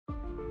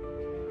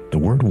The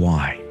word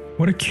why.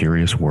 What a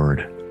curious word.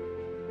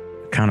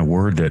 The kind of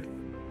word that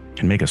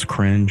can make us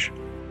cringe,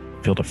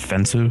 feel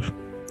defensive,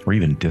 or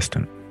even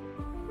distant.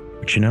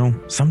 But you know,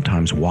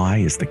 sometimes why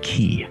is the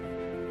key.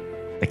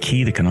 The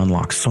key that can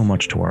unlock so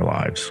much to our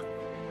lives.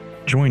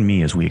 Join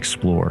me as we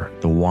explore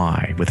the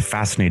why with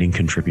fascinating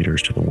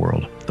contributors to the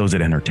world, those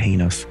that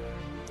entertain us,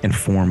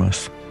 inform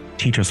us,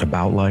 teach us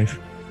about life,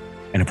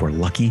 and if we're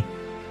lucky,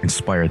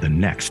 inspire the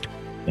next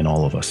in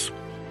all of us.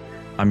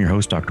 I'm your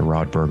host, Dr.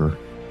 Rod Berger,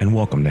 and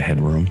welcome to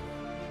Headroom,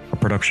 a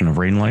production of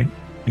Rainlight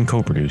and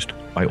co-produced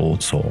by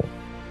Old Soul.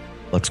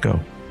 Let's go.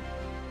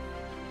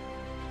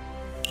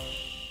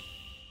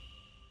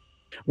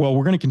 Well,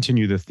 we're going to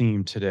continue the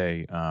theme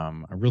today.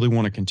 I really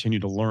want to continue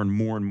to learn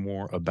more and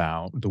more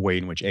about the way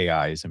in which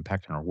AI is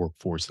impacting our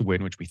workforce, the way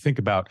in which we think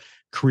about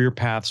career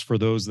paths for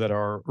those that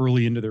are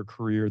early into their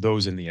career,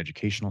 those in the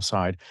educational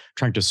side,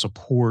 trying to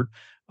support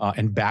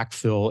and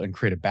backfill and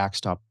create a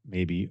backstop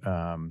maybe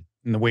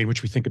in the way in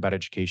which we think about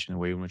education, the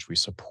way in which we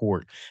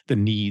support the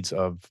needs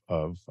of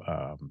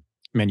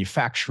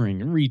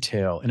manufacturing and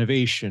retail,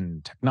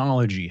 innovation,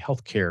 technology,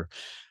 healthcare,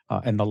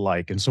 and the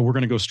like. And so we're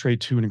going to go straight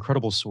to an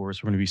incredible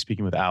source. We're going to be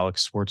speaking with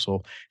Alex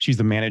Swartsel. She's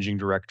the managing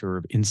director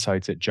of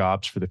insights at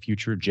Jobs for the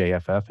Future,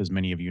 JFF, as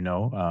many of you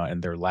know,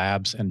 and their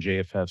labs and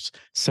JFF's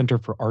Center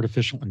for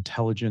Artificial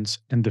Intelligence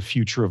and the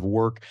Future of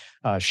Work.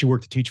 She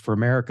worked at Teach for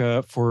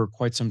America for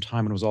quite some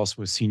time and was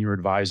also a senior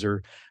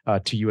advisor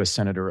to U.S.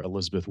 Senator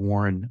Elizabeth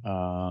Warren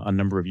a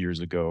number of years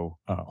ago.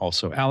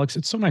 Also, Alex,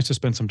 it's so nice to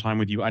spend some time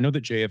with you. I know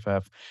that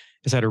JFF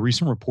has had a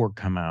recent report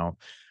come out.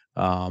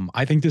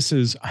 I think this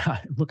is,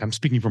 look, I'm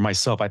speaking for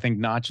myself. I think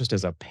not just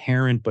as a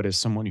parent, but as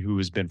someone who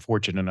has been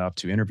fortunate enough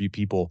to interview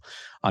people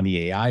on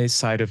the AI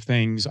side of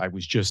things. I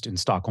was just in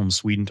Stockholm,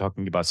 Sweden,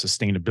 talking about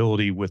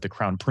sustainability with the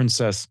Crown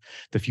Princess,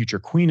 the future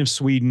Queen of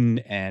Sweden,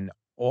 and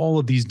all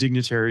of these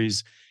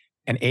dignitaries.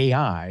 And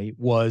AI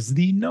was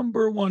the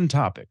number one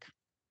topic.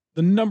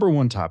 The number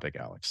one topic,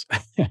 Alex.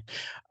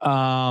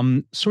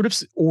 Sort of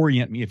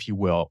orient me, if you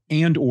will,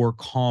 and or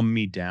calm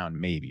me down,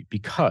 maybe,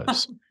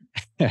 because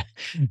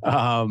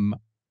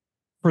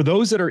for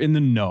those that are in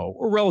the know,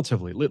 or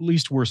relatively, at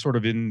least we're sort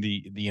of in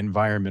the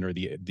environment or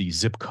the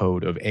zip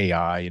code of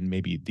AI and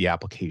maybe the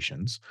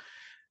applications.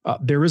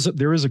 There is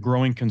a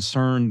growing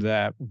concern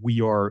that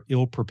we are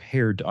ill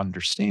prepared to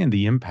understand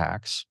the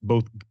impacts,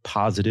 both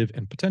positive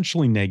and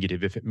potentially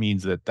negative, if it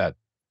means that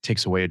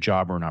takes away a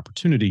job or an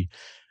opportunity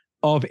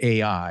of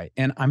AI.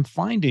 And I'm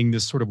finding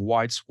this sort of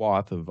wide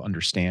swath of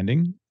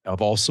understanding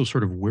of also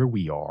sort of where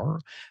we are.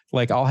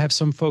 Like I'll have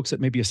some folks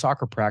at maybe a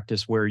soccer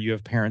practice where you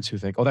have parents who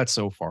think, oh, that's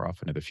so far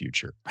off into the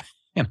future.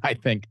 And I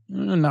think,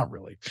 not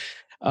really.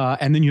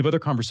 And then you have other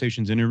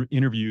conversations,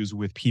 interviews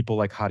with people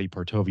like Hadi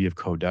Partovi of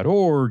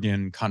Code.org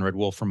and Conrad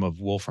Wolfram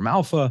of Wolfram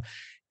Alpha.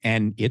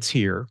 And it's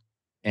here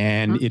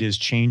and it is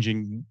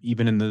changing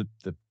even in the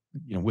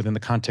within the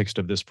context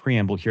of this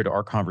preamble here to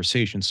our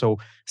conversation. So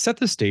set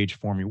the stage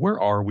for me. Where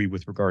are we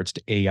with regards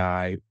to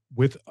AI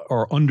with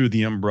or under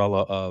the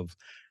umbrella of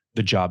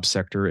the job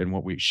sector and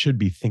what we should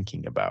be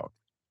thinking about?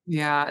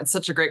 Yeah, it's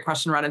such a great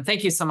question, Ron. And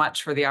thank you so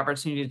much for the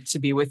opportunity to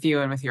be with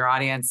you and with your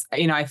audience.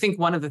 I think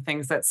one of the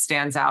things that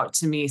stands out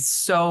to me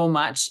so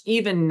much,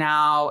 even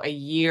now, a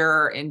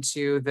year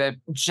into the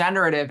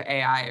generative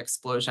AI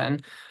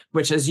explosion,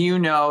 which, as you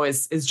know,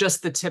 is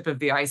just the tip of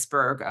the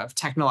iceberg of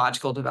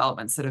technological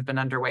developments that have been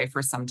underway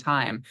for some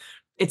time.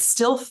 It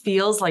still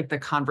feels like the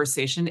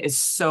conversation is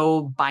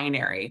so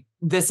binary.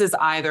 This is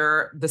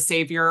either the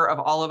savior of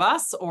all of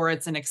us or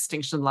it's an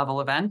extinction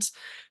level event.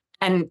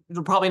 And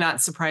it'll probably not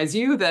surprise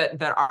you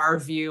that our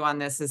view on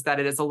this is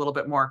that it is a little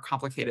bit more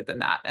complicated than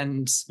that.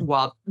 And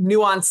while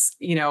nuance,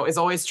 is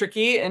always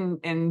tricky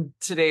in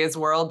today's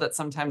world, that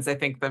sometimes I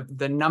think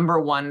the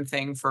number one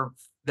thing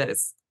that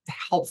is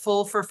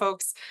helpful for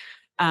folks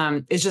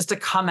is just to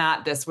come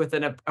at this with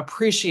an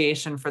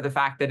appreciation for the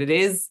fact that it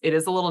is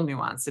a little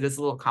nuanced, it is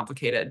a little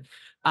complicated,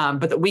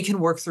 but that we can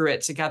work through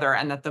it together.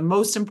 And that the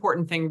most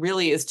important thing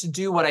really is to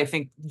do what I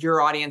think your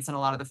audience and a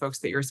lot of the folks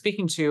that you're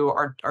speaking to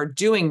are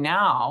doing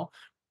now,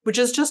 which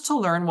is just to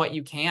learn what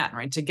you can,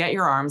 right? To get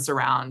your arms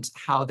around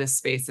how this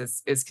space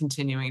is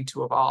continuing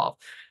to evolve.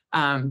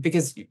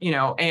 Because,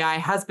 AI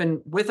has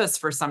been with us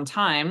for some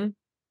time.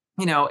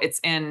 It's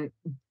in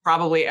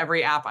probably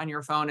every app on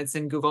your phone. It's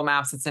in Google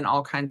Maps. It's in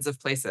all kinds of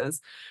places.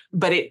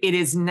 But it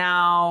is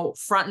now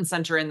front and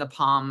center in the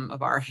palm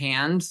of our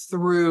hand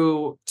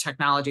through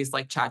technologies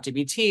like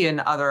ChatGPT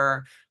and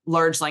other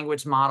large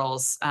language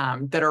models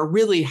that are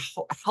really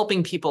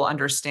helping people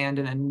understand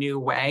in a new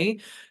way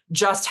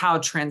just how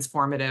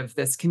transformative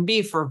this can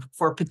be for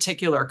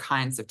particular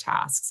kinds of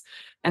tasks.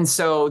 And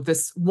so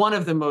this one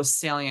of the most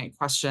salient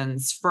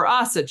questions for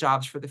us at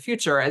Jobs for the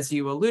Future, as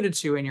you alluded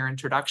to in your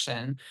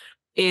introduction,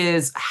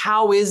 is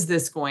how is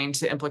this going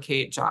to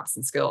implicate jobs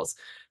and skills?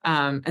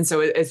 And so,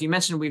 as you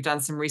mentioned, we've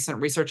done some recent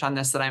research on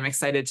this that I'm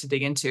excited to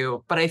dig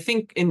into. But I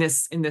think in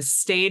this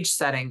stage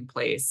setting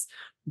place,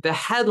 the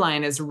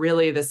headline is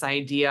really this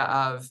idea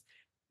of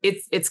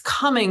it's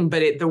coming,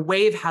 but the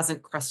wave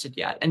hasn't crested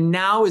yet. And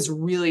now is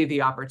really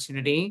the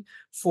opportunity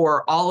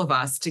for all of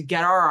us to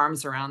get our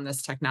arms around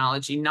this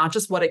technology, not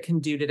just what it can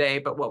do today,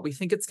 but what we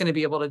think it's going to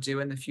be able to do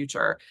in the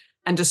future,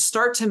 and to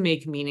start to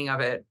make meaning of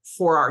it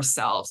for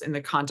ourselves in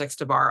the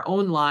context of our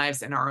own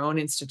lives and our own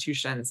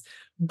institutions,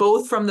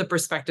 both from the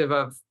perspective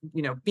of,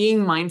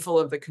 being mindful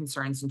of the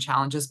concerns and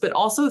challenges, but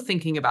also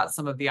thinking about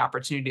some of the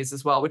opportunities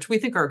as well, which we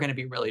think are going to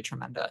be really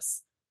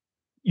tremendous.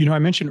 I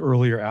mentioned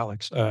earlier,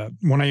 Alex,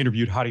 when I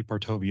interviewed Hadi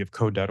Partovi of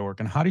code.org,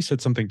 and Hadi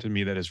said something to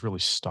me that has really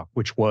stuck,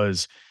 which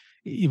was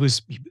it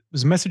was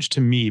a message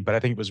to me, but I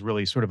think it was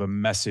really sort of a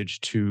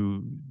message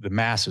to the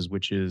masses,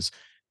 which is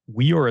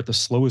we are at the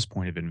slowest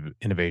point of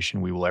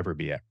innovation we will ever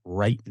be at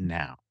right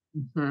now.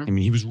 I Mhm. mean,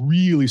 he was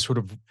really sort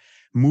of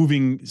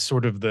moving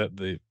sort of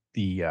the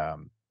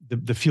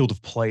field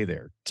of play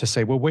there to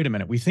say, well, wait a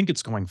minute, we think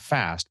it's going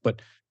fast,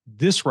 but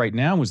this right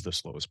now is the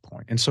slowest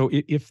point. And so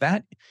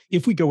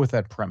if we go with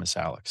that premise,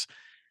 Alex,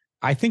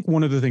 I think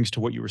one of the things to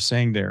what you were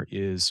saying there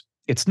is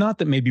it's not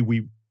that maybe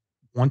we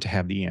want to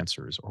have the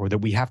answers or that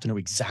we have to know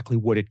exactly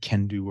what it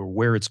can do or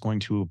where it's going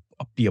to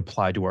be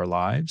applied to our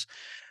lives,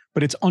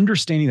 but it's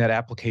understanding that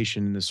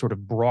application in this sort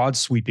of broad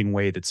sweeping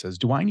way that says,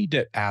 do I need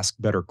to ask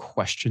better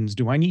questions?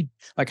 Do I need,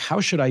 like, how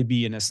should I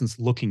be, in essence,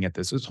 looking at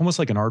this? It's almost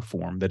like an art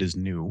form that is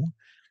new.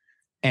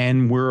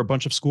 And we're a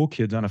bunch of school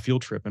kids on a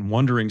field trip and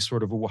wondering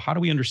sort of, well, how do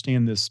we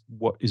understand this?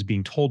 What is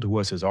being told to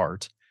us as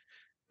art?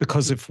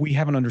 Because if we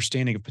have an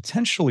understanding of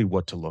potentially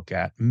what to look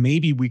at,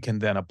 maybe we can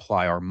then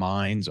apply our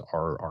minds,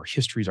 our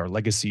histories, our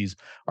legacies,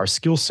 our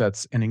skill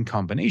sets, and in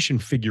combination,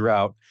 figure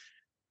out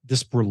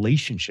this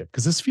relationship.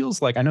 Because this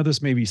feels like, I know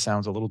this maybe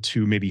sounds a little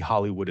too maybe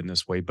Hollywood in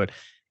this way, but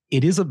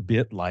it is a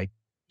bit like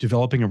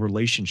developing a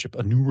relationship,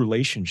 a new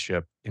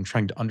relationship, and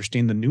trying to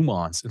understand the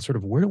nuance and sort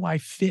of where do I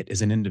fit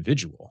as an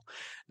individual?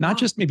 Not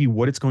Yeah. just maybe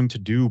what it's going to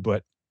do,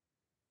 but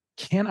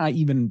can I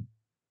even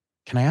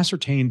can I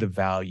ascertain the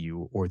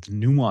value or the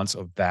nuance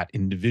of that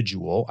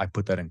individual? I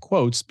put that in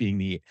quotes, being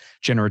the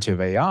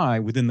generative AI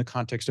within the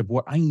context of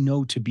what I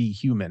know to be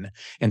human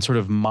and sort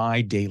of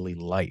my daily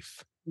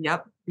life.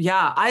 Yep.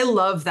 Yeah, I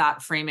love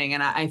that framing,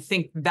 and I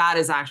think that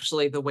is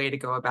actually the way to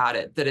go about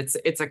it. That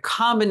it's a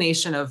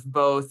combination of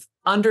both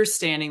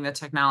understanding the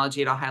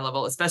technology at a high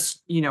level, especially,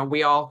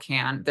 we all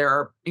can. There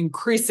are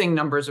increasing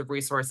numbers of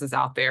resources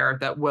out there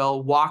that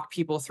will walk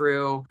people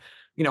through,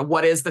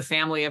 what is the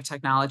family of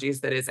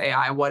technologies that is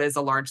AI, what is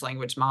a large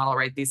language model,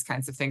 right? These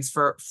kinds of things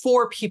for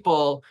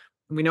people.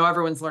 We know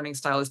everyone's learning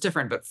style is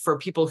different, but for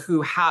people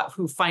who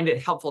find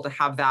it helpful to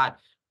have that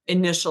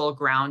initial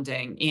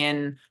grounding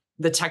in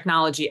the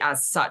technology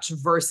as such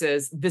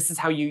versus this is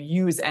how you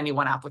use any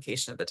one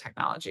application of the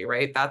technology,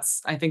 right?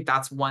 I think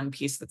that's one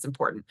piece that's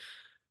important.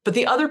 But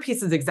the other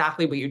piece is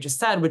exactly what you just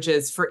said, which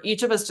is for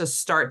each of us to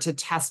start to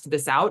test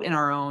this out in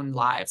our own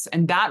lives.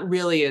 And that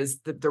really is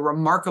the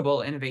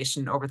remarkable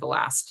innovation over the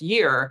last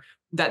year,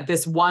 that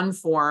this one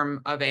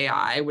form of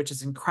AI, which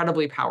is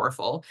incredibly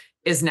powerful,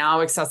 is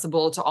now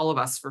accessible to all of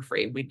us for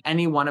free.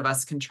 Any one of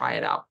us can try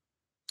it out.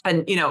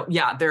 And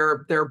yeah,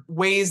 there are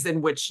ways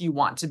in which you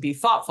want to be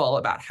thoughtful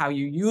about how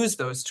you use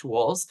those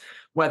tools,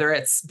 whether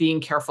it's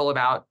being careful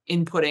about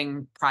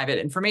inputting private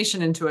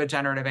information into a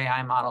generative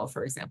AI model,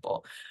 for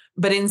example.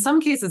 But in some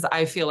cases,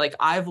 I feel like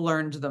I've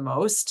learned the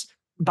most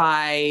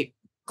by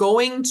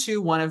going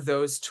to one of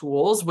those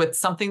tools with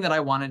something that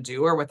I want to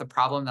do or with a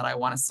problem that I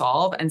want to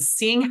solve and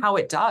seeing how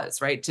it does,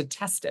 right? To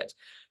test it.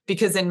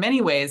 Because in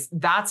many ways,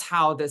 that's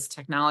how this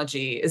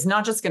technology is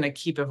not just going to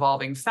keep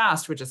evolving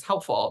fast, which is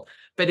helpful,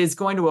 but is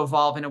going to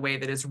evolve in a way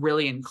that is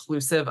really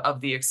inclusive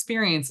of the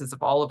experiences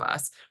of all of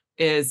us.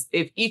 Is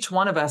if each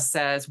one of us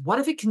says, what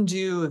if it can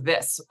do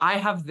this? I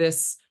have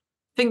this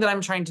thing that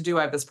I'm trying to do.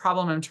 I have this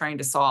problem I'm trying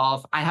to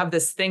solve. I have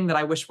this thing that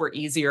I wish were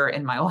easier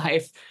in my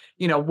life.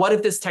 What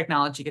if this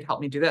technology could help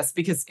me do this?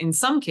 Because in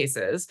some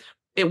cases,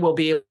 it will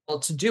be able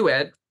to do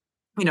it,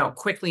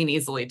 quickly and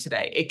easily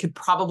today. It could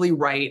probably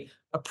write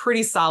a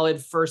pretty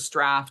solid first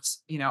draft,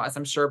 as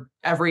I'm sure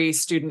every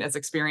student is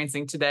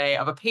experiencing today,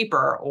 of a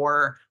paper,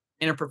 or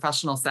in a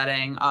professional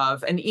setting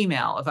of an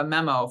email, of a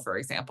memo, for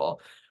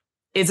example.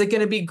 Is it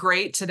going to be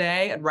great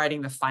today at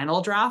writing the final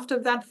draft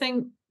of that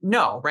thing?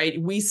 No,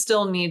 right? We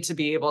still need to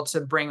be able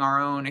to bring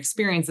our own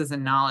experiences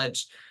and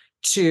knowledge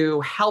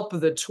to help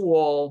the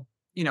tool,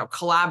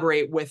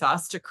 collaborate with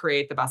us to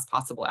create the best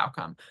possible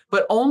outcome,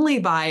 but only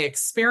by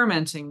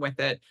experimenting with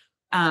it.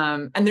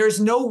 And there's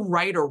no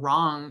right or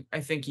wrong, I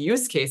think,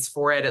 use case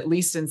for it, at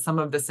least in some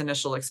of this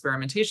initial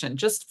experimentation.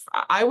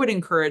 I would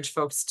encourage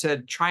folks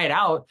to try it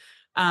out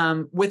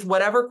with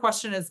whatever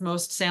question is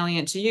most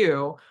salient to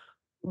you,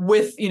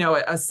 with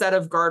a set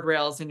of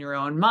guardrails in your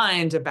own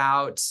mind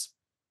about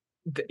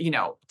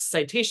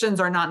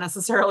citations are not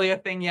necessarily a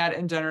thing yet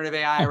in generative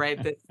AI,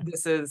 right?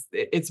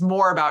 It's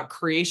more about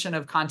creation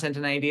of content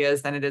and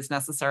ideas than it is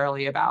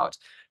necessarily about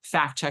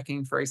fact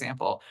checking, for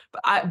example.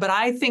 But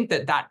I think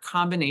that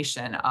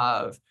combination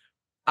of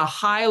a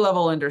high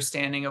level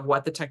understanding of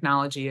what the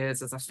technology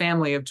is as a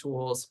family of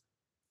tools,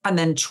 and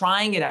then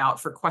trying it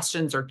out for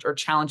questions or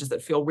challenges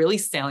that feel really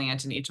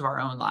salient in each of our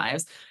own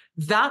lives,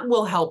 that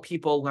will help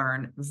people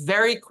learn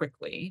very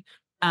quickly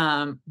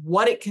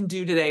what it can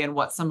do today and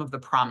what some of the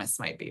promise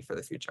might be for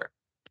the future.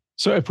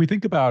 So if we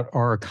think about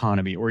our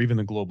economy or even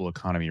the global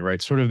economy,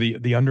 right, sort of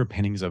the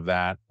underpinnings of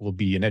that will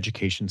be an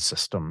education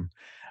system,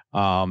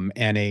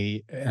 and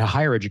a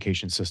higher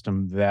education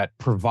system that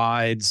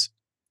provides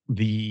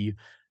the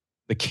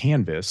the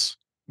canvas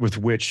with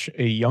which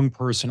a young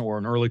person or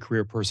an early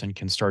career person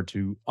can start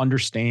to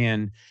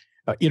understand,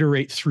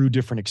 iterate through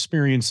different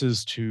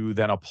experiences to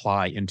then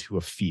apply into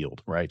a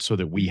field, right? So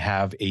that we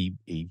have a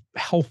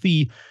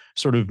healthy,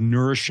 sort of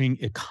nourishing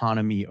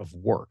economy of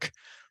work.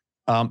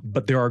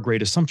 But there are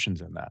great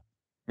assumptions in that,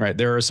 right?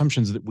 There are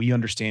assumptions that we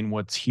understand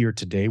what's here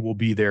today will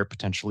be there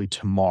potentially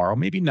tomorrow,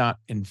 maybe not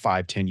in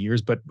 5, 10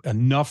 years, but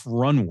enough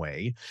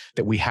runway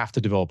that we have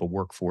to develop a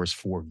workforce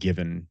for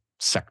given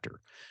sector.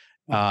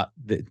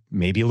 That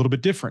may be a little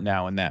bit different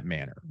now in that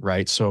manner,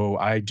 right? So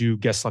I do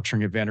guest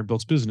lecturing at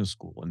Vanderbilt's Business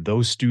School, and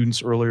those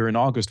students earlier in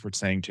August were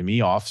saying to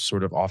me,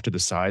 sort of off to the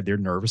side, they're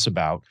nervous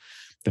about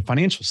the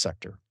financial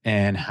sector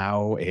and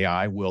how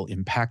AI will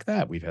impact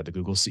that. We've had the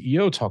Google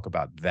CEO talk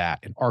about that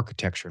and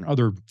architecture and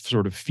other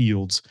sort of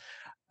fields,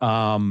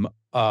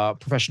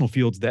 professional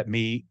fields that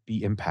may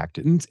be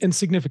impacted, and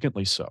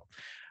significantly so.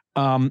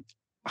 Um,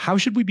 how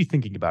should we be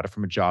thinking about it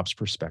from a jobs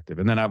perspective?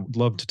 And then I would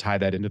love to tie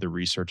that into the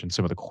research and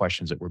some of the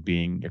questions that were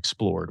being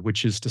explored,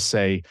 which is to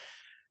say,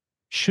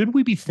 should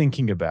we be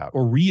thinking about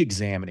or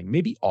re-examining,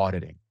 maybe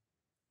auditing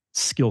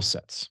skill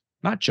sets,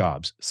 not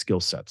jobs, skill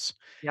sets?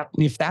 Yep.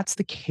 And if that's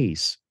the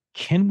case,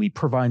 can we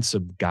provide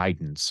some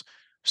guidance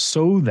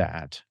so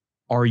that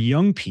our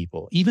young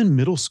people, even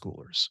middle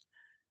schoolers,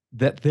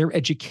 that their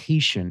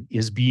education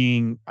is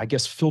being, I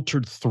guess,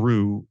 filtered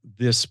through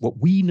this, what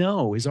we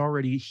know is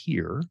already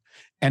here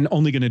and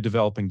only going to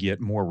develop and get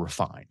more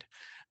refined?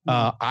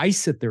 I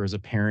sit there as a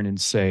parent and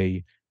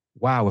say,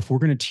 wow, if we're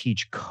going to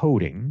teach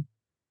coding,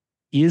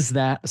 is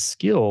that a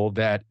skill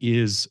that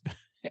is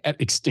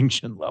at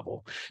extinction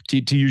level,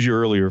 to use your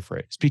earlier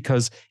phrase?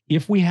 Because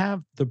if we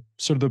have the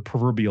sort of the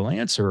proverbial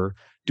answer,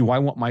 do I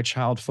want my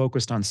child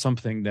focused on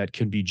something that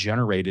can be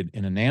generated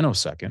in a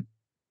nanosecond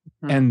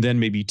and then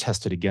maybe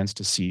tested against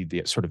to see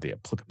the sort of the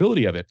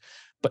applicability of it?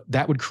 But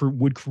that would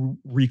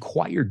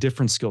require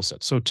different skill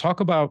sets. So talk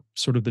about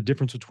sort of the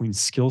difference between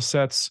skill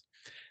sets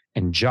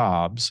and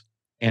jobs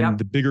and Yep.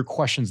 the bigger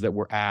questions that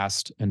were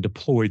asked and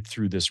deployed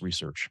through this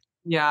research.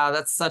 Yeah,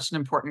 that's such an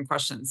important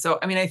question. So,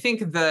 I mean, I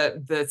think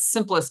the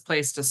simplest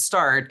place to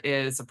start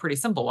is a pretty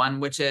simple one,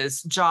 which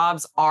is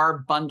jobs are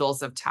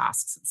bundles of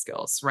tasks and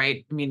skills,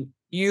 right? I mean,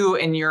 you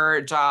in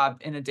your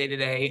job in a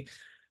day-to-day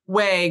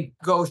way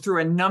go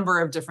through a number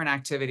of different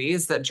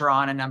activities that draw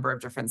on a number of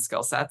different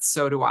skill sets.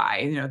 So do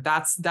I.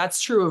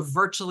 That's true of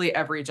virtually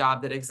every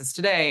job that exists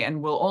today,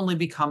 and will only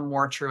become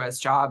more true as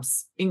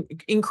jobs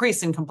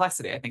increase in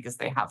complexity, I think, as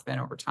they have been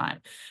over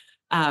time.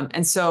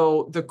 And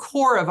so the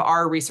core of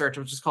our research,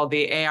 which is called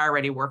the AI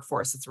Ready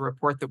Workforce, it's a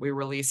report that we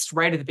released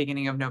right at the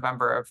beginning of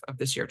November of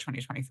this year,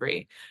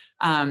 2023,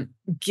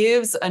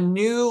 gives a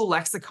new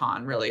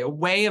lexicon, really, a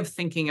way of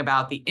thinking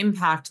about the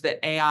impact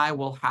that AI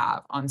will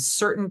have on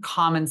certain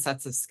common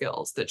sets of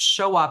skills that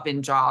show up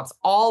in jobs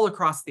all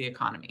across the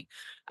economy.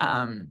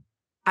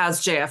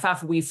 As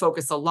JFF, we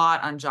focus a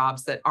lot on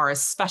jobs that are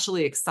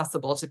especially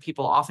accessible to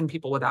people, often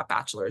people without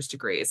bachelor's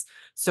degrees.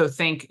 So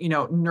think,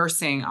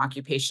 nursing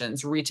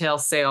occupations, retail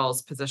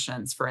sales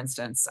positions, for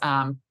instance.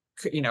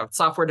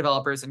 Software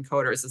developers and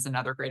coders is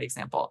another great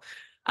example.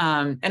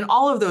 And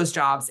all of those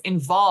jobs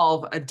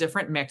involve a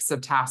different mix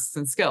of tasks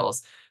and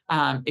skills.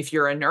 If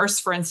you're a nurse,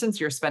 for instance,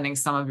 you're spending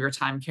some of your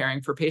time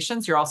caring for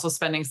patients. You're also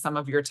spending some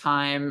of your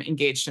time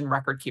engaged in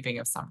record keeping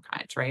of some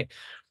kind, right?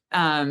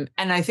 And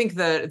I think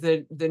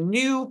the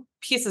new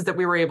pieces that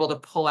we were able to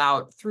pull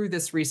out through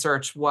this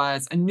research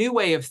was a new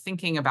way of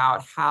thinking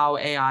about how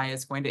AI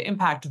is going to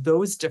impact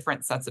those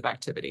different sets of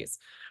activities.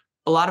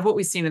 A lot of what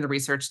we've seen in the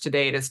research to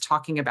date is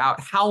talking about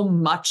how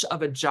much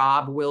of a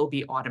job will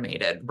be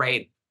automated,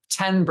 right?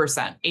 10%,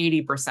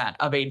 80%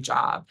 of a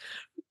job.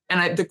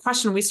 And the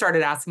question we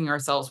started asking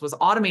ourselves was,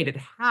 automated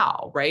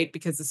how, right?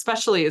 Because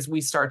especially as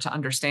we start to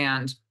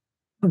understand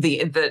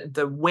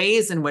the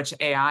ways in which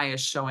AI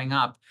is showing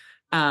up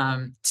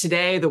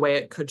today, the way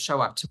it could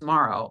show up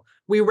tomorrow,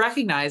 we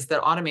recognize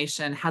that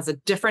automation has a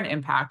different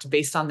impact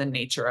based on the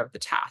nature of the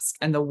task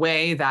and the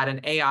way that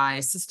an AI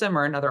system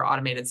or another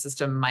automated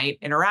system might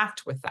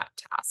interact with that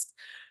task.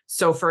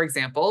 So, for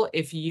example,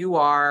 if you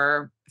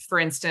are, for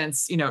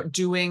instance,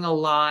 doing a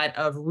lot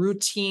of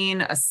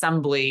routine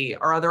assembly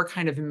or other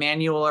kind of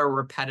manual or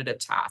repetitive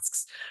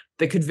tasks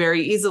that could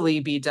very easily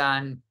be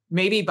done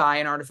maybe by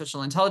an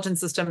artificial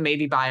intelligence system,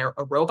 maybe by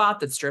a robot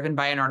that's driven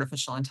by an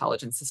artificial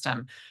intelligence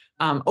system.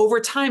 Over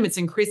time, it's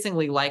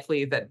increasingly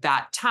likely that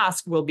that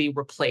task will be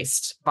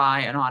replaced by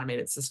an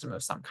automated system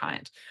of some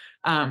kind.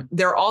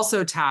 There are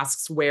also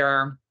tasks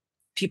where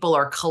people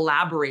are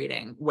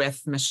collaborating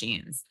with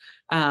machines.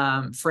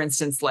 For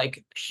instance,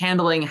 like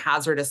handling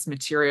hazardous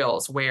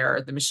materials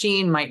where the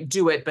machine might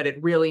do it, but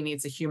it really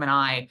needs a human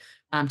eye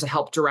to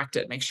help direct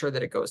it, make sure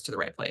that it goes to the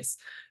right place.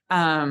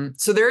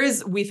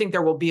 So we think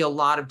there will be a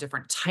lot of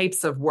different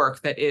types of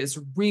work that is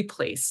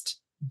replaced,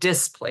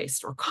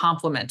 displaced, or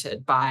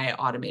complemented by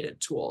automated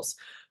tools.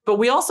 But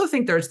we also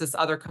think there's this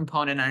other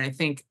component, and I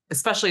think,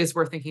 especially as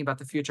we're thinking about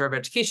the future of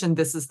education,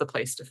 this is the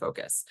place to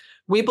focus.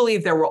 We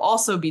believe there will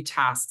also be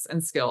tasks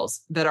and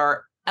skills that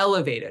are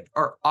elevated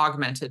or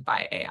augmented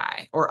by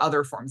AI or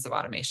other forms of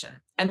automation.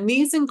 And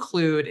these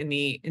include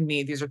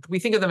we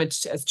think of them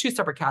as two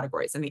separate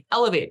categories. In the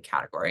elevate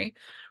category,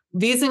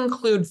 these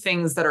include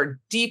things that are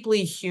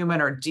deeply human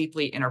or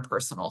deeply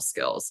interpersonal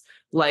skills,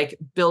 like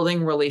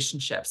building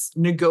relationships,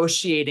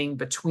 negotiating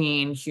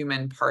between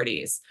human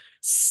parties,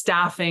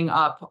 staffing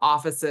up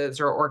offices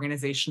or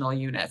organizational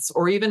units,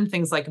 or even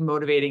things like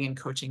motivating and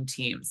coaching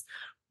teams.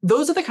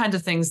 Those are the kinds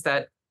of things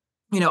that,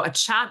 a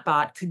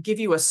chatbot could give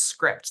you a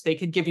script. They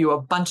could give you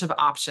a bunch of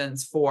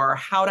options for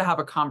how to have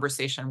a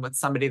conversation with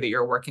somebody that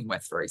you're working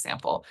with, for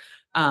example.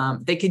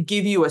 They could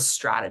give you a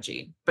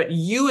strategy, but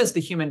you as the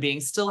human being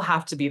still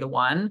have to be the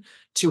one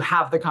to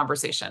have the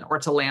conversation or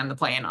to land the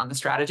plane on the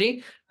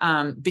strategy.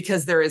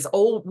 Because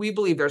we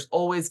believe there's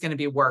always going to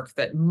be work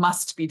that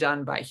must be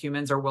done by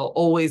humans or will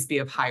always be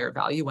of higher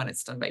value when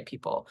it's done by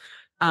people.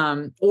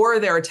 Or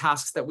there are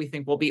tasks that we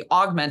think will be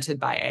augmented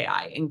by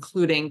AI,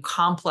 including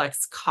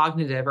complex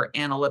cognitive or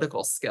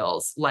analytical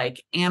skills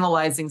like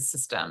analyzing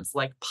systems,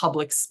 like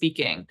public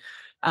speaking,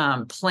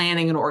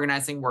 planning and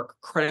organizing work,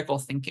 critical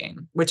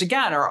thinking, which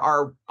again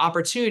are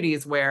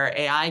opportunities where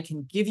AI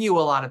can give you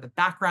a lot of the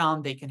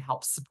background, they can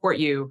help support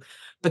you,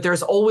 but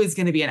there's always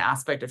going to be an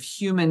aspect of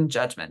human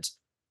judgment.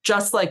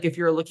 Just like if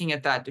you're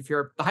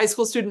a high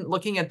school student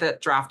looking at that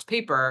draft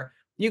paper,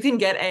 you can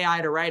get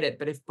AI to write it,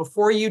 but if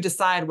before you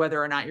decide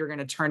whether or not you're going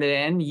to turn it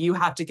in, you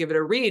have to give it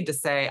a read to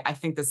say, I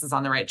think this is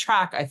on the right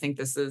track. I think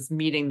this is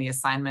meeting the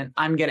assignment.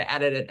 I'm going to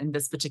edit it in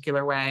this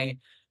particular way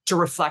to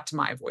reflect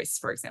my voice,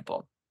 for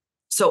example.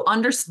 So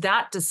under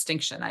that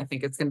distinction, I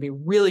think it's going to be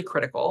really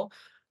critical,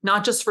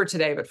 not just for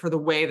today, but for the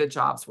way the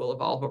jobs will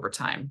evolve over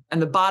time.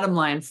 And the bottom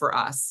line for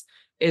us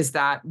is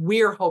that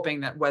we're hoping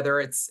that whether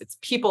it's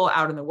people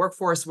out in the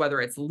workforce, whether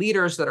it's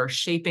leaders that are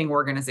shaping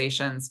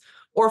organizations,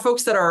 or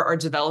folks that are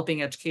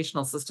developing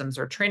educational systems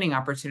or training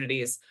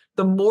opportunities,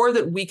 the more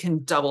that we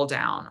can double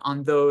down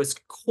on those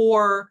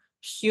core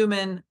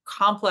human,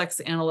 complex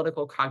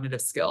analytical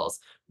cognitive skills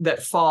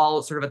that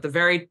fall sort of at the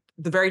very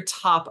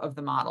top of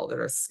the model, that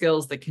are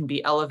skills that can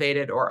be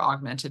elevated or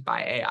augmented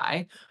by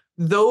AI.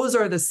 Those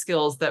are the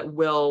skills that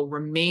will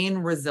remain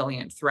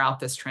resilient throughout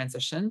this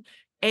transition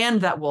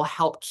and that will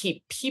help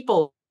keep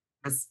people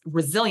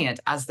resilient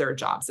as their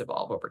jobs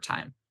evolve over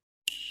time.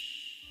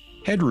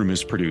 Headroom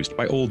is produced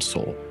by Old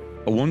Soul,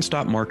 a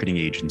one-stop marketing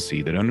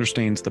agency that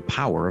understands the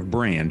power of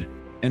brand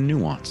and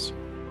nuance.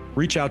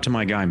 Reach out to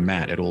my guy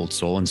Matt at Old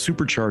Soul and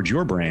supercharge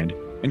your brand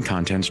and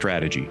content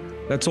strategy.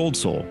 That's Old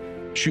Soul.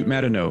 Shoot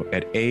Matt a note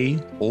at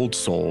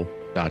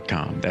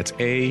aoldsoul.com. That's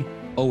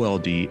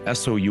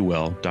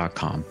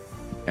AOLDSOUL.com.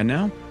 And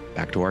now,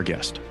 back to our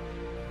guest.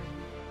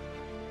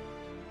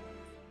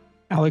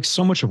 Alex,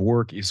 so much of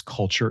work is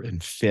culture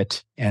and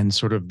fit and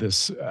sort of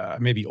this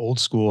maybe old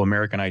school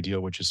American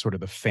ideal, which is sort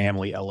of the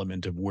family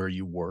element of where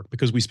you work,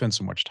 because we spend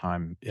so much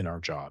time in our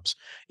jobs.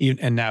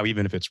 And now,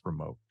 even if it's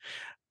remote.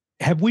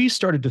 Have we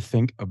started to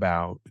think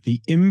about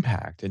the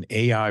impact an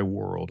AI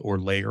world or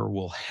layer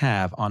will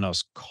have on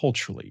us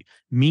culturally?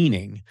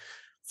 Meaning,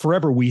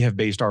 forever we have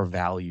based our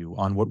value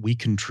on what we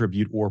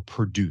contribute or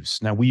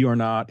produce. Now, we are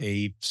not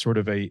a sort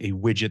of a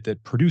widget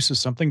that produces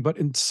something, but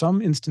in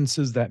some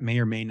instances that may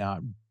or may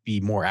not be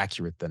more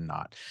accurate than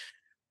not.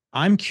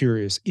 I'm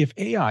curious if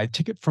AI,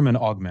 take it from an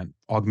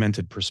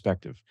augmented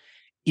perspective,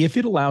 if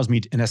it allows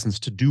me, in essence,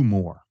 to do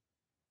more,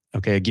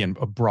 okay, again,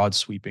 a broad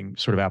sweeping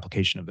sort of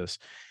application of this,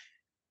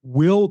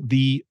 will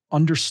the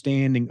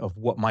understanding of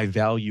what my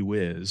value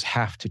is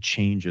have to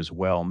change as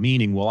well?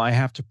 Meaning, will I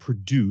have to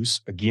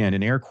produce, again,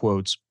 in air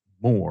quotes,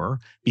 more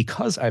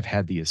because I've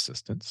had the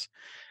assistance?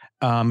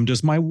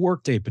 Does my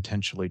workday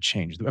potentially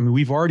change? I mean,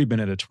 we've already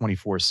been at a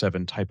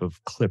 24/7 type of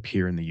clip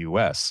here in the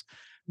US.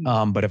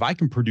 But if I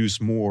can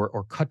produce more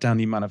or cut down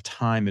the amount of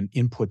time and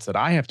inputs that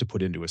I have to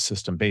put into a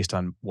system based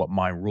on what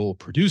my role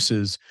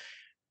produces,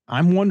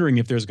 I'm wondering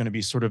if there's going to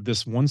be sort of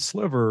this one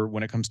sliver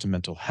when it comes to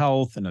mental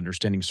health and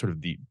understanding sort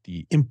of the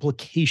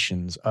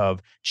implications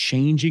of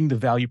changing the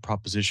value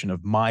proposition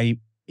of my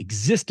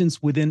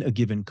existence within a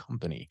given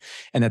company.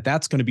 And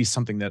that's going to be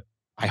something that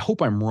I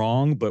hope I'm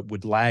wrong, but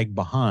would lag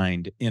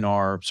behind in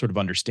our sort of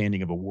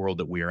understanding of a world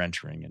that we are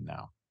entering in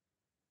now.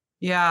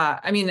 Yeah,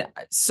 I mean,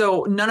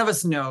 so none of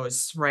us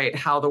knows, right,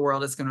 how the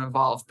world is going to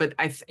evolve. But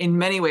in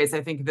many ways,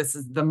 I think this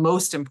is the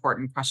most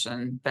important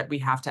question that we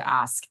have to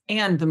ask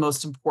and the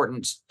most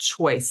important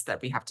choice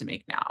that we have to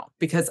make now.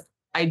 Because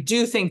I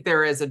do think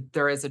there is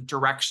a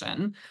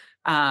direction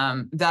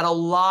that a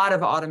lot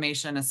of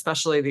automation,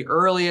 especially the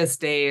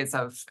earliest days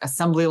of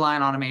assembly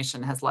line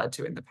automation, has led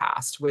to in the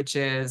past, which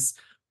is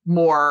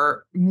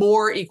more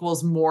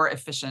equals more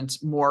efficient,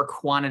 more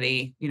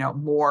quantity,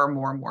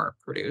 more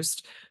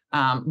produced,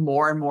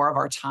 more and more of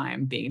our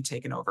time being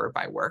taken over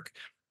by work.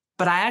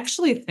 But I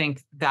actually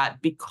think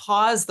that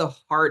because the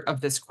heart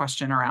of this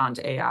question around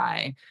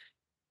AI,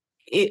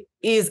 it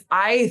is,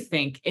 I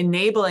think,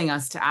 enabling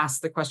us to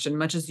ask the question,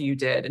 much as you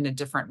did, in a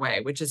different way,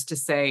 which is to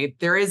say,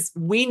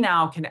 we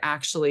now can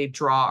actually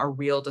draw a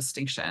real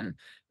distinction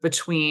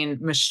between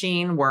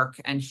machine work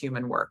and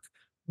human work,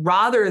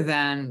 rather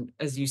than,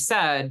 as you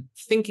said,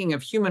 thinking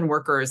of human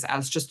workers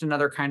as just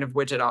another kind of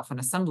widget off an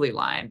assembly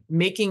line,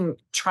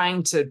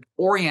 trying to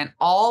orient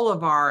all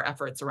of our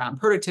efforts around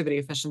productivity,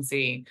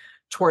 efficiency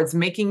towards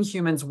making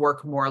humans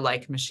work more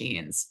like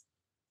machines.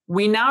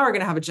 We now are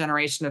going to have a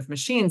generation of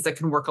machines that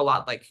can work a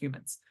lot like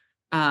humans,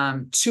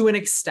 to an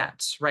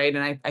extent, right?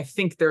 And I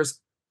think there's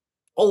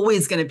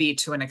always going to be,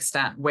 to an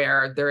extent,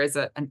 where there is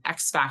an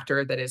X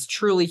factor that is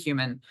truly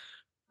human.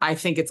 I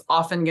think it's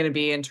often going to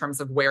be in terms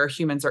of where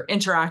humans are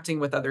interacting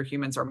with other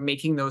humans or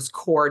making those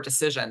core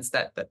decisions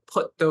that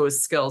put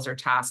those skills or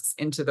tasks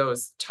into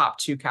those top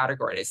two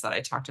categories that I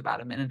talked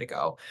about a minute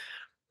ago.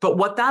 But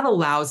what that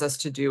allows us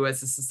to do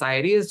as a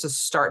society is to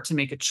start to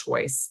make a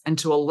choice and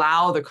to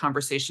allow the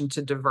conversation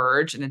to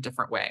diverge in a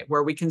different way,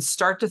 where we can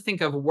start to think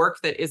of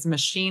work that is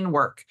machine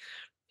work.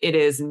 It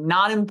is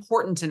not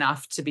important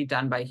enough to be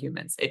done by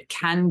humans. It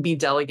can be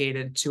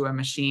delegated to a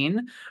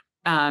machine.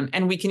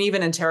 And we can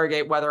even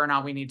interrogate whether or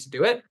not we need to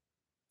do it.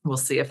 We'll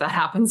see if that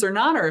happens or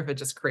not, or if it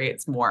just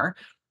creates more.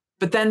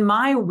 But then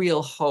my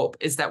real hope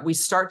is that we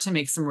start to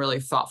make some really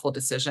thoughtful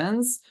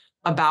decisions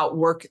about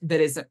work that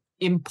is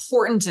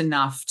important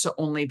enough to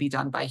only be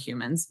done by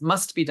humans,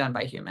 must be done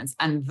by humans.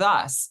 And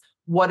thus,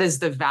 what is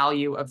the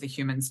value of the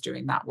humans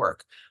doing that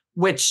work?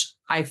 Which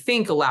I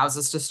think allows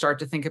us to start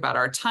to think about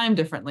our time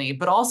differently,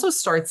 but also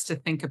starts to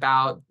think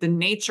about the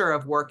nature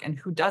of work and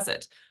who does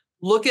it.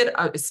 Look at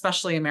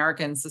especially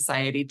American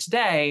society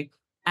today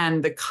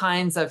and the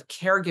kinds of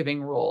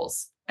caregiving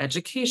roles,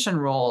 education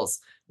roles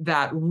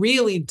that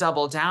really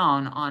double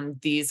down on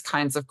these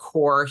kinds of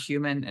core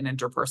human and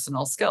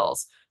interpersonal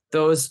skills.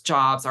 Those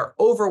jobs are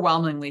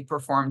overwhelmingly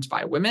performed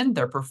by women.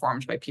 They're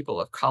performed by people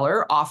of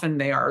color. Often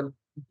they are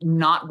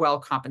not well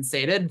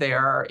compensated. They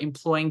are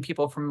employing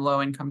people from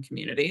low-income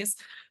communities,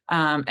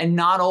 and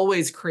not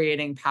always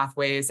creating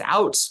pathways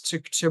out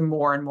to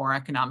more and more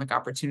economic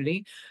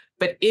opportunity.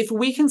 But if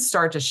we can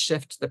start to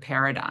shift the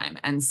paradigm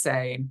and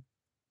say,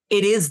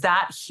 it is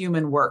that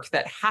human work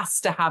that has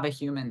to have a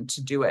human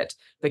to do it,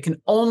 that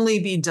can only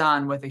be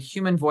done with a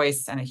human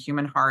voice and a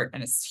human heart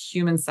and a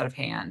human set of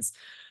hands,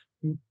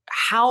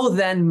 how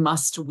then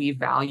must we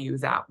value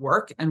that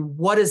work? And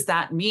what does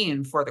that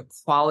mean for the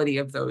quality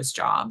of those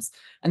jobs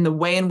and the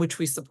way in which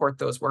we support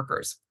those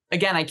workers?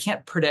 Again, I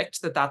can't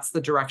predict that that's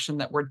the direction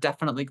that we're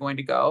definitely going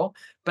to go,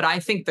 but I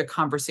think the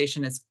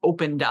conversation is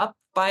opened up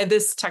by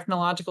this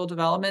technological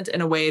development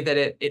in a way that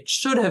it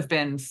should have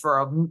been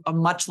for a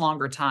much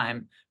longer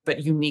time,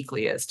 but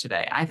uniquely is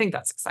today. I think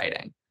that's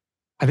exciting.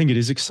 I think it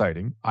is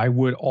exciting. I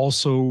would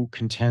also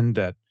contend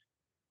that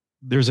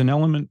there's an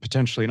element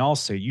potentially, and I'll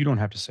say, you don't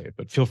have to say it,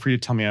 but feel free to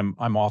tell me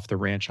I'm off the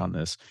ranch on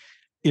this,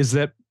 is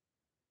that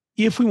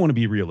if we want to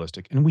be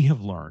realistic, and we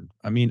have learned,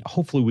 I mean,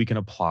 hopefully we can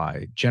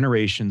apply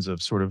generations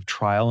of sort of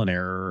trial and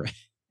error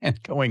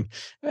and going,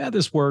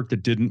 this worked,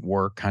 it didn't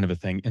work kind of a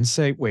thing, and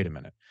say, wait a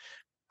minute,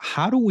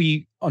 how do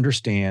we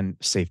understand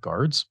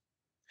safeguards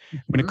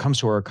when it comes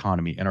to our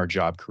economy and our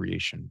job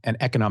creation and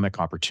economic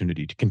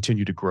opportunity to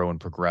continue to grow and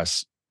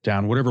progress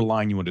down whatever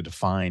line you want to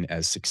define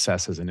as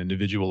success as an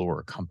individual or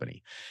a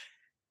company?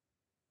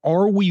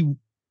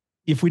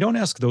 If we don't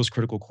ask those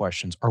critical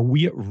questions, are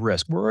we at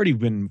risk? We're already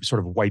been sort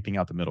of wiping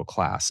out the middle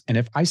class. And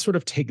if I sort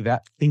of take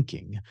that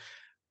thinking,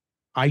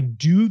 I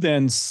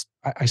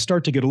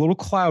start to get a little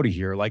cloudy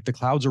here, like the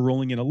clouds are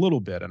rolling in a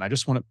little bit. And I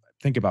just want to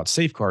think about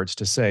safeguards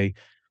to say,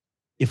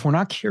 if we're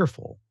not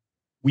careful,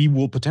 we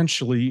will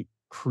potentially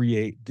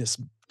create this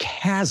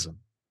chasm,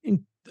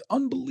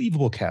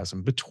 unbelievable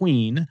chasm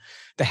between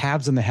the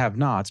haves and the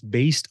have-nots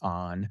based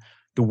on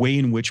the way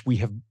in which we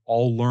have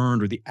all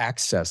learned, or the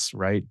access,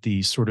 right?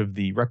 The sort of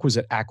the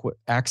requisite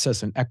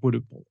access and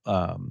equitable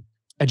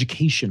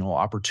educational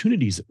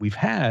opportunities that we've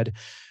had,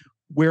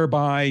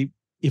 whereby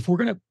if we're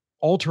going to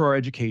alter our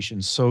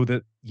education so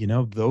that,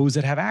 those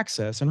that have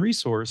access and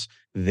resource,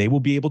 they will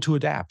be able to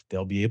adapt.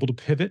 They'll be able to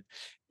pivot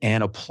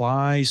and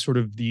apply sort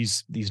of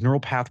these neural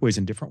pathways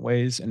in different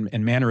ways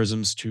and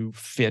mannerisms to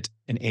fit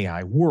an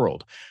AI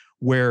world.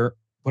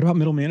 What about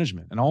middle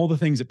management and all the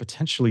things that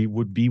potentially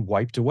would be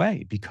wiped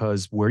away?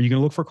 Because where are you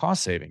going to look for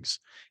cost savings?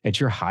 At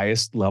your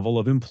highest level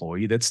of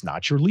employee that's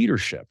not your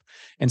leadership.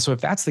 And so if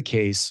that's the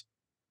case,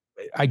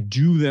 I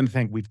do then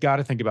think we've got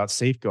to think about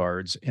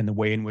safeguards in the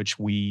way in which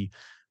we,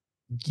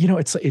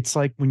 it's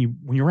like when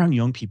you're around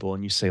young people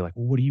and you say like,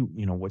 well,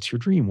 what's your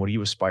dream? What do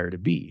you aspire to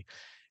be?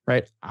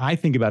 Right. I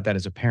think about that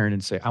as a parent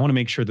and say, I want to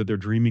make sure that they're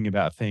dreaming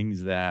about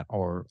things that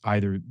are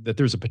either that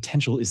there's a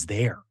potential is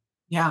there.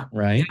 Yeah.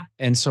 right? Yeah.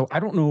 And so I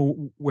don't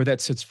know where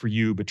that sits for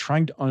you, but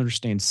trying to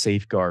understand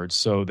safeguards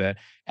so that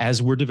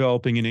as we're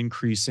developing and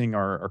increasing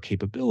our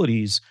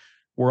capabilities,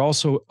 we're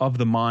also of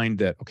the mind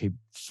that, okay,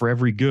 for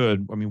every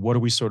good, I mean, what are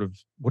we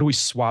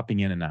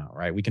swapping in and out,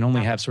 right? We can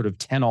only Yeah. have sort of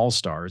 10 all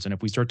stars. And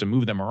if we start to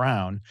move them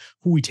around,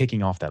 who are we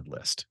taking off that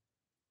list?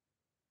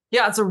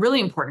 Yeah, it's a really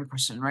important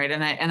question, right?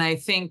 And I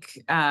think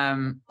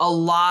a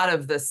lot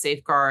of the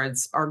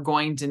safeguards are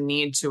going to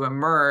need to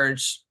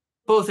emerge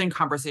both in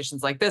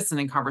conversations like this and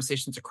in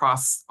conversations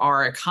across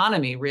our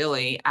economy,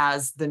 really,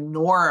 as the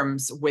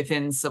norms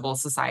within civil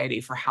society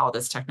for how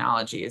this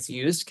technology is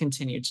used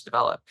continue to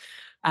develop.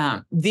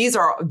 These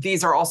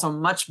are also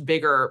much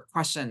bigger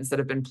questions that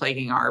have been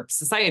plaguing our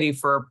society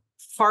for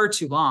far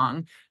too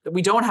long that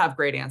we don't have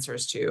great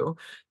answers to.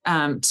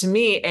 To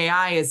me,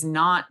 AI is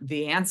not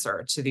the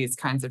answer to these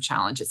kinds of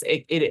challenges.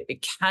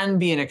 It can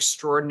be an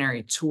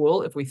extraordinary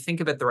tool if we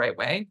think of it the right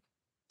way.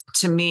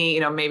 To me,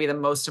 maybe the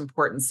most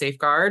important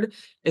safeguard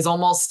is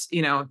almost,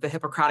 the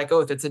Hippocratic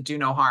Oath. It's a do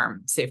no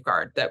harm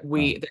safeguard that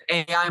the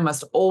AI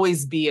must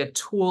always be a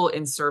tool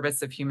in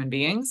service of human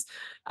beings,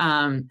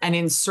 and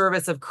in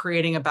service of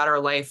creating a better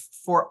life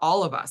for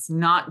all of us,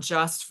 not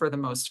just for the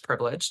most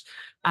privileged.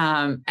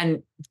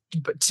 And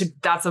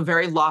that's a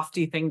very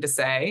lofty thing to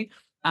say.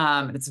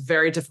 And it's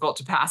very difficult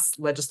to pass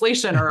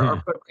legislation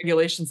or put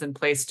regulations in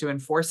place to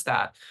enforce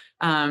that.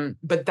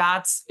 But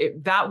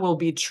that will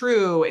be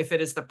true if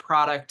it is the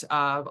product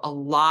of a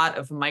lot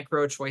of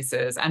micro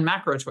choices and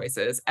macro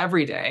choices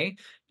every day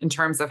in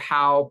terms of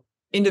how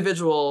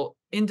individual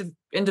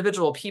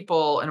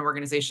people and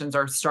organizations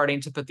are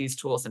starting to put these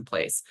tools in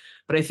place.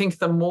 But I think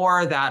the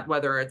more that,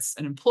 whether it's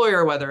an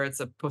employer, whether it's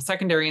a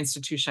post-secondary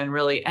institution,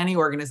 really any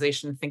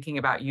organization thinking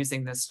about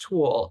using this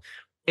tool,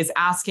 is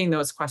asking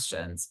those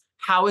questions.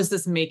 How is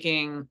this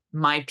making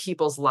my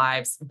people's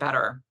lives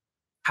better?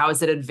 How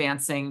is it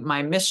advancing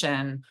my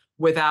mission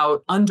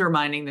without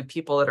undermining the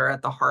people that are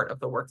at the heart of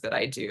the work that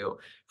I do?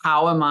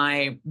 How am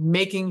I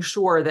making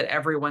sure that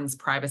everyone's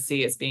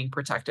privacy is being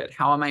protected?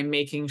 How am I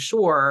making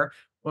sure,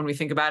 when we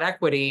think about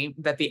equity,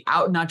 that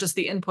not just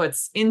the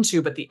inputs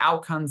into, but the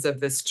outcomes of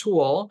this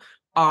tool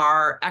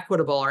are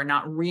equitable, are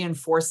not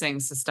reinforcing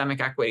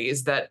systemic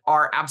equities that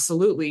are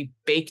absolutely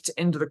baked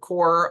into the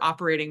core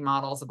operating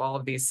models of all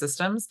of these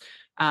systems,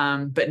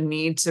 but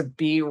need to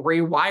be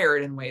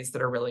rewired in ways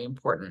that are really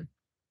important.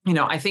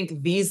 I think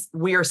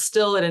we are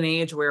still at an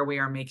age where we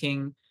are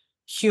making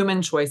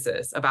human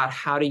choices about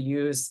how to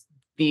use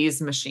these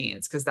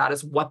machines, because that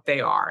is what they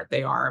are.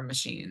 They are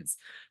machines.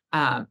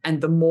 And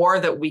the more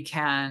that we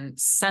can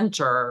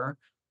center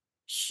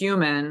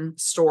human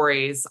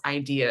stories,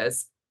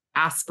 ideas,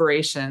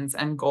 aspirations,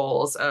 and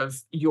goals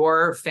of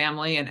your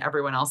family and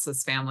everyone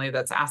else's family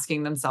that's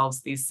asking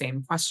themselves these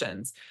same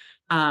questions,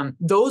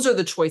 those are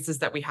the choices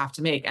that we have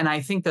to make. And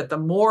I think that the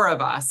more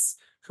of us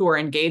who are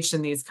engaged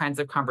in these kinds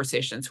of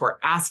conversations, who are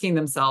asking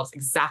themselves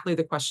exactly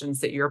the questions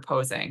that you're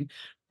posing,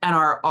 and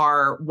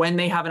are when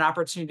they have an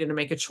opportunity to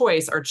make a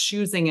choice, are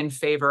choosing in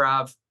favor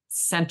of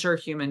center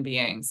human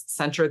beings,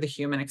 center the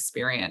human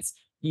experience,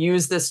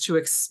 use this to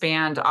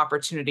expand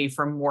opportunity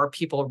for more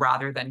people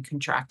rather than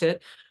contract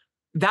it.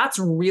 That's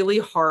really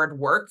hard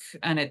work,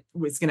 and it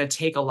was going to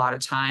take a lot of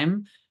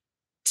time.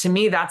 To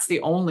me, that's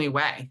the only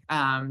way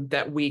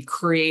that we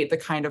create the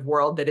kind of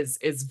world that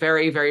is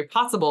very, very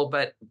possible,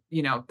 but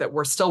that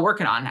we're still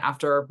working on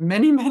after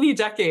many, many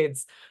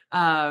decades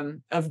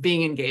of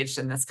being engaged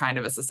in this kind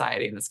of a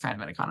society and this kind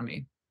of an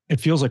economy. It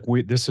feels like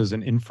this is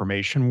an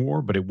information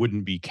war, but it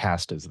wouldn't be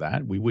cast as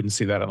that. We wouldn't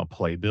see that on a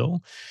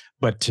playbill.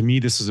 But to me,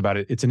 this is about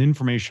it. It's an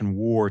information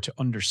war to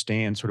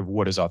understand sort of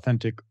what is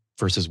authentic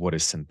versus what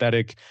is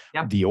synthetic,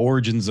 Yep. the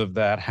origins of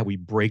that, how we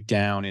break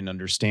down and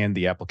understand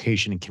the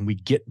application. And can we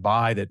get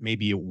by that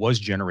maybe it was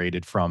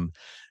generated from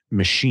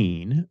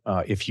machine,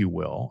 if you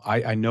will.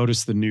 I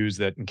noticed the news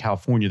that in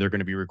California, they're going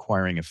to be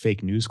requiring a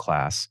fake news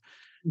class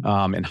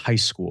in high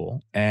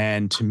school.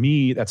 And to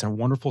me, that's a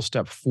wonderful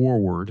step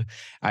forward.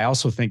 I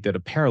also think that a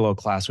parallel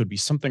class would be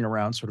something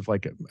around sort of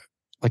like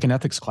an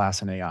ethics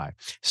class in AI.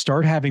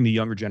 Start having the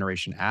younger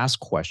generation ask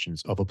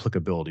questions of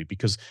applicability,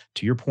 because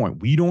to your point,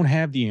 we don't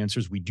have the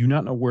answers. We do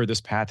not know where this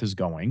path is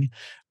going.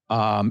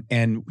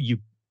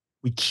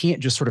 We can't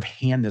just sort of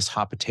hand this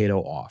hot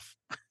potato off.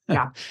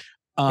 Yeah.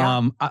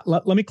 Yeah.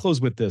 Let me close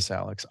with this,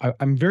 Alex.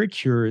 I'm very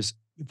curious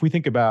if we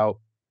think about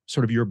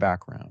sort of your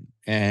background,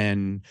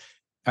 and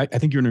I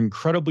think you're an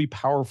incredibly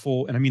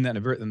powerful, and I mean that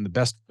in the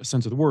best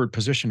sense of the word,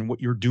 position in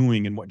what you're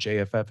doing and what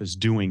JFF is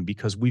doing,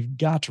 because we've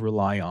got to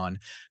rely on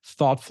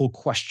thoughtful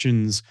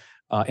questions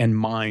and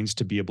minds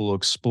to be able to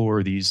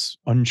explore these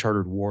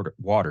uncharted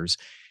waters.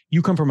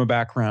 You come from a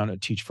background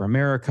at Teach for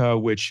America,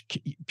 which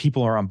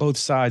people are on both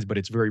sides, but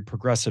it's very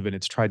progressive, and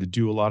it's tried to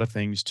do a lot of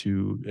things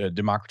to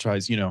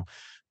democratize,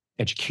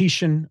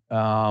 education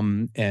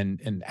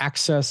and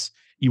access.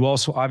 You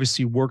also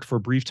obviously worked for a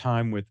brief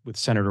time with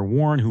Senator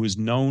Warren, who is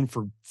known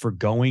for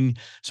going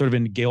sort of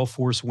into gale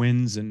force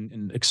winds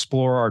and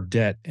explore our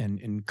debt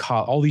and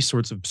all these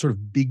sorts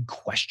of big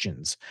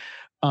questions.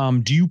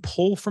 Do you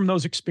pull from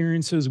those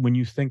experiences when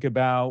you think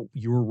about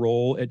your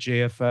role at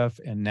JFF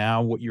and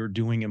now what you're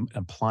doing and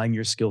applying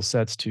your skill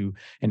sets to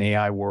an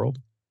AI world?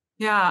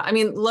 Yeah, I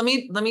mean, let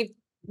me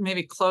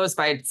maybe close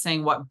by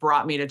saying what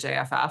brought me to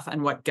JFF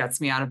and what gets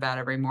me out of bed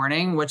every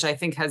morning, which I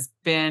think has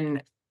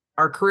been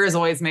our careers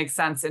always make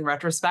sense in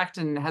retrospect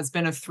and has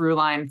been a through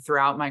line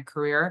throughout my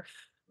career,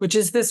 which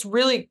is this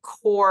really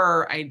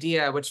core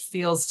idea, which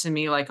feels to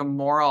me like a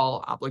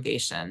moral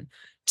obligation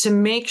to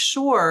make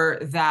sure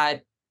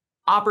that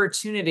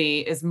opportunity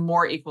is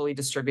more equally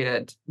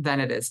distributed than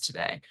it is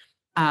today.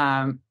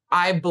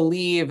 I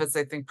believe, as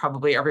I think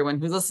probably everyone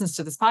who listens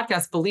to this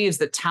podcast believes,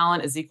 that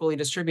talent is equally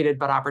distributed,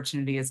 but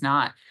opportunity is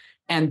not.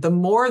 And the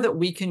more that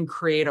we can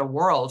create a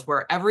world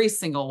where every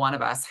single one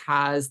of us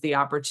has the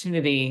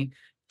opportunity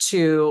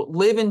to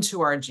live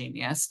into our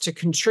genius, to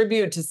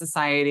contribute to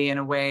society in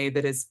a way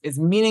that is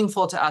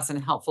meaningful to us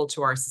and helpful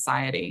to our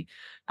society,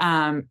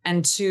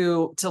 and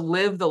to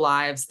live the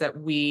lives that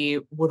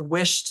we would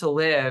wish to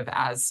live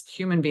as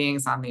human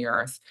beings on the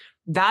earth,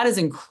 that is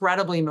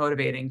incredibly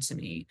motivating to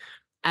me.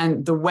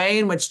 And the way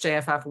in which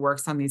JFF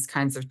works on these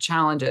kinds of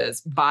challenges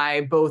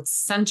by both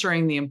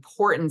centering the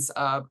importance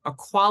of a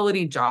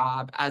quality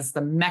job as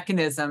the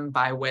mechanism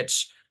by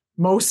which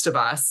most of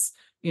us,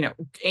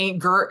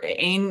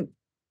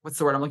 what's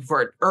the word I'm looking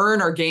for?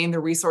 Earn or gain the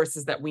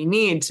resources that we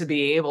need to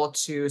be able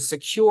to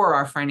secure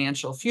our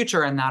financial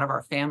future and that of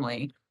our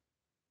family.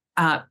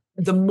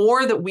 The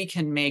more that we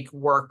can make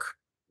work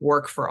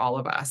for all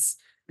of us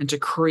and to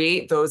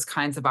create those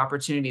kinds of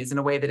opportunities in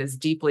a way that is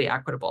deeply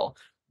equitable,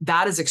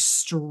 that is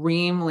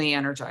extremely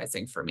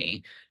energizing for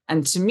me.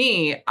 And to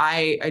me,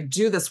 I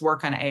do this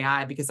work on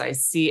AI because I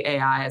see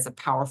AI as a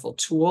powerful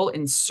tool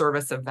in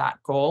service of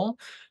that goal.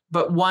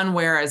 But one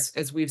where,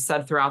 as we've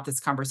said throughout this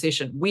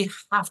conversation, we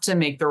have to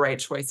make the right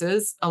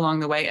choices along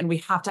the way, and we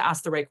have to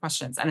ask the right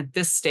questions. And at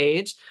this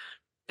stage,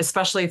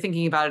 especially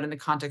thinking about it in the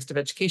context of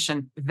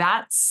education,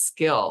 that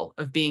skill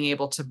of being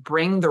able to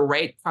bring the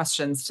right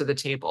questions to the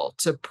table,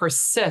 to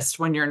persist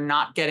when you're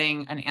not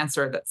getting an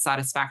answer that's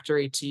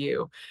satisfactory to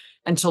you,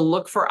 and to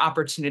look for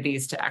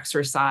opportunities to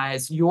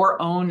exercise your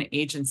own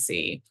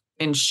agency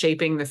in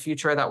shaping the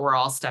future that we're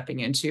all stepping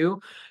into.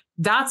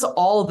 That's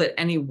all that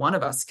any one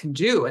of us can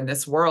do in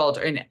this world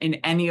in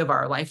any of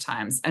our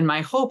lifetimes. And my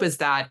hope is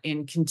that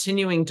in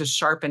continuing to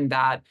sharpen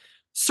that,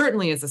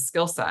 certainly as a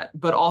skill set,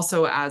 but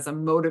also as a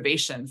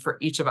motivation for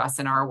each of us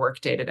in our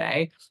work day to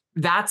day,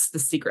 that's the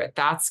secret.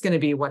 That's going to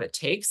be what it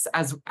takes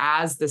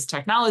as this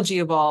technology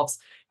evolves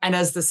and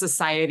as the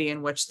society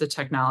in which the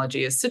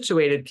technology is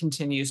situated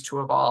continues to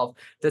evolve,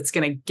 that's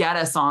going to get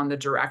us on the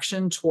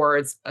direction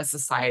towards a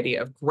society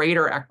of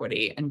greater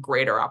equity and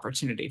greater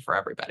opportunity for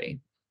everybody.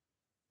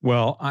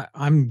 Well,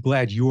 I'm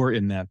glad you're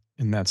in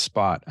that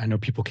spot. I know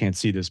people can't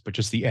see this, but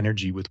just the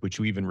energy with which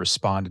you even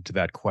responded to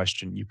that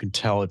question, you can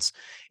tell it's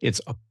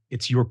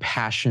your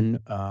passion,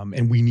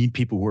 and we need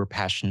people who are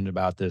passionate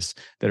about this,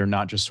 that are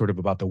not just sort of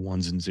about the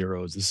ones and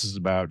zeros. This is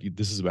about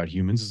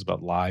humans. It's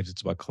about lives.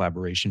 It's about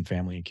collaboration,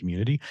 family, and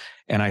community.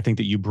 And I think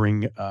that you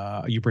bring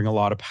a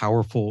lot of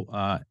powerful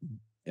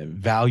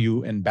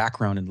value and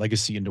background and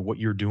legacy into what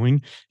you're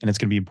doing. And it's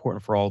going to be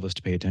important for all of us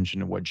to pay attention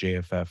to what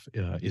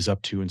JFF is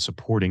up to in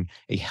supporting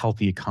a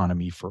healthy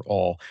economy for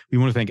all. We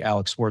want to thank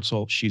Alex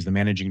Swartsel. She's the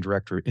managing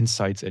director of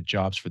Insights at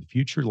Jobs for the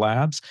Future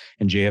Labs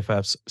and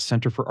JFF's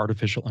Center for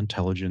Artificial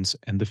Intelligence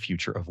and the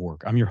Future of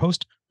Work. I'm your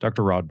host,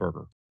 Dr. Rod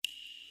Berger.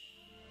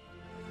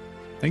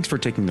 Thanks for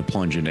taking the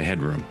plunge into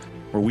Headroom,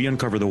 where we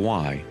uncover the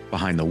why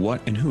behind the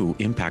what and who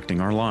impacting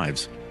our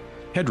lives.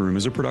 Headroom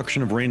is a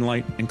production of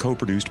Rainlight and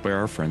co-produced by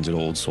our friends at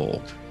Old Soul.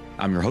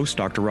 I'm your host,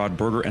 Dr. Rod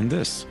Berger, and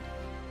this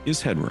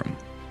is Headroom.